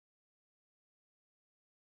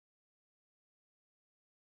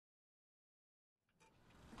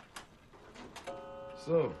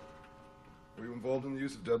So, were you involved in the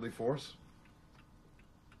use of deadly force?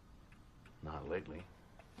 Not lately.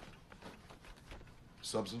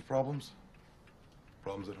 Substance problems?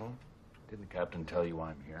 Problems at home? Didn't the captain tell you why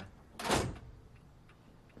I'm here?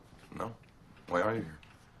 No. Why are you here?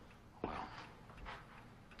 Well,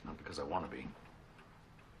 not because I want to be.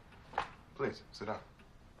 Please, sit down.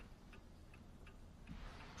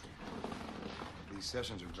 These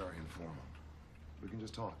sessions are very informal. We can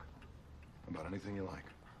just talk about anything you like.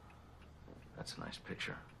 That's a nice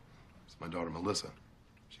picture. It's my daughter, Melissa.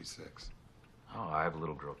 She's 6. Oh, I have a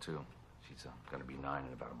little girl, too. She's going to be 9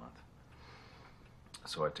 in about a month.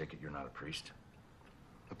 So I take it you're not a priest?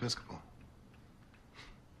 Episcopal.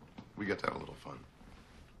 We get to have a little fun.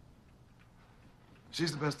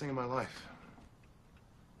 She's the best thing in my life.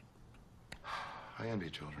 I envy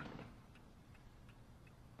children.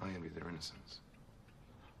 I envy their innocence.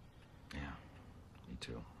 Yeah, me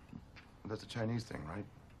too. That's a Chinese thing, right?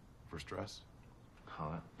 For stress?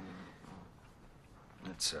 Oh,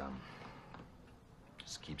 it's,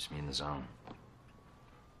 just keeps me in the zone.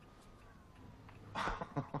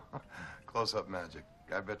 Close-up magic.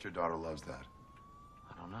 I bet your daughter loves that.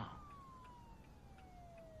 I don't know.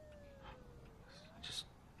 I just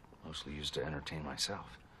mostly used to entertain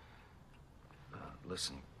myself.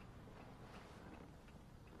 Listen.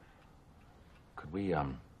 Could we,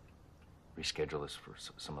 reschedule this for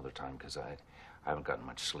some other time? Because I haven't gotten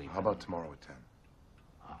much sleep. How about tomorrow at 10?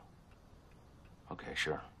 Oh. Okay,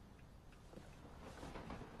 sure.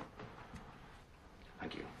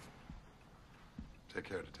 Thank you. Take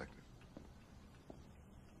care, Detective.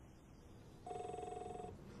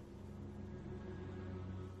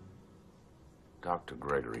 Dr.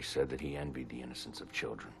 Gregory said that he envied the innocence of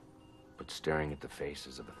children, but staring at the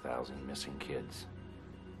faces of 1,000 missing kids,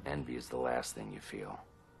 envy is the last thing you feel.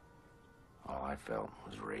 All I felt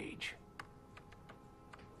was rage.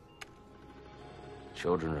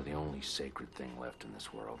 Children are the only sacred thing left in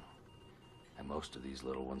this world, and most of these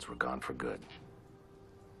little ones were gone for good.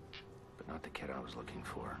 But not the kid I was looking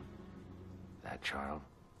for. That child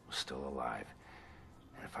was still alive,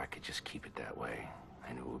 and if I could just keep it that way,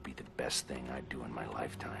 I knew it would be the best thing I'd do in my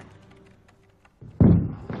lifetime.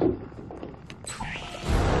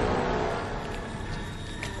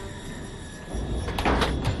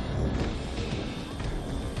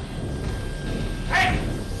 Hey!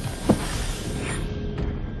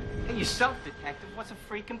 Hey, yourself, Detective. What's the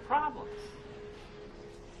freaking problem?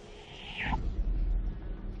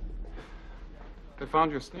 They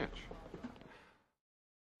found your snitch.